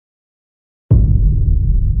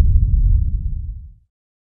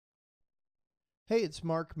Hey, it's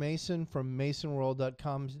Mark Mason from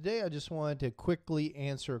masonworld.com. Today I just wanted to quickly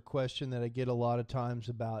answer a question that I get a lot of times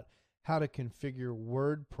about how to configure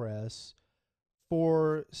WordPress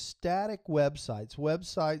for static websites,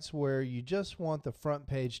 websites where you just want the front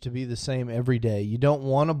page to be the same every day. You don't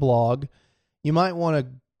want a blog. You might want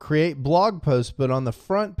to create blog posts, but on the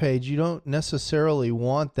front page you don't necessarily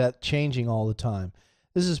want that changing all the time.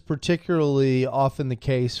 This is particularly often the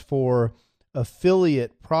case for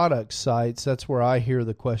affiliate product sites. That's where I hear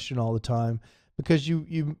the question all the time, because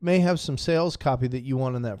you may have some sales copy that you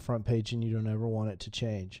want on that front page and you don't ever want it to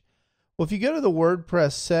change. Well, if you go to the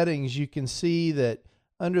WordPress settings, you can see that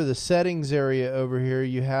under the settings area over here,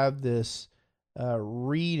 you have this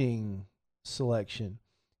reading selection.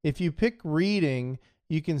 If you pick reading,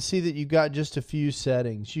 you can see that you've got just a few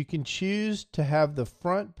settings. You can choose to have the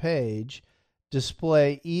front page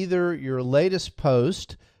display either your latest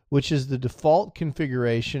post, which is the default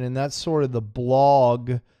configuration, and that's sort of the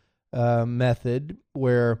blog method,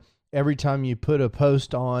 where every time you put a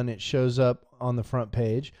post on, it shows up on the front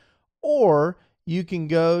page. Or you can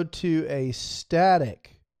go to a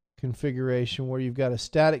static configuration where you've got a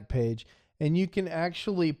static page, and you can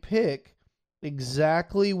actually pick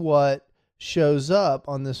exactly what shows up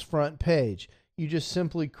on this front page. You just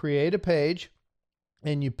simply create a page,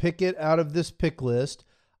 and you pick it out of this pick list.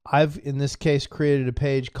 I've, in this case, created a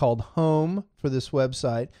page called Home for this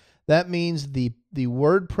website. That means the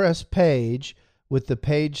WordPress page with the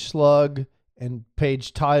page slug and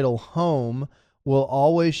page title Home will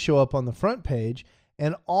always show up on the front page,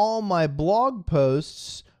 and all my blog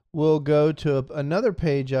posts will go to another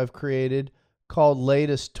page I've created called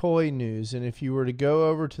Latest Toy News. And if you were to go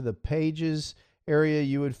over to the pages area,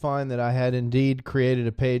 you would find that I had indeed created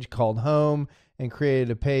a page called Home and created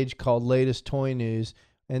a page called Latest Toy News,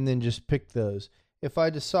 and then just pick those. If I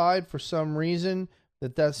decide for some reason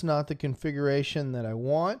that that's not the configuration that I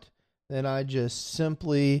want, then I just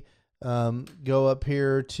simply go up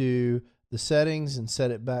here to the settings and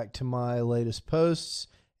set it back to my latest posts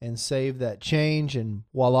and save that change, and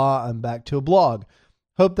voila, I'm back to a blog.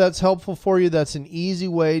 Hope that's helpful for you. That's an easy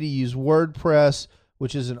way to use WordPress,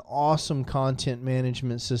 which is an awesome content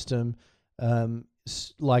management system,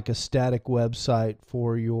 like a static website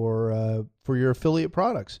for your affiliate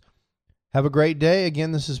products. Have a great day.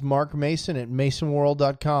 Again, this is Mark Mason at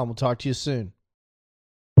masonworld.com. We'll talk to you soon.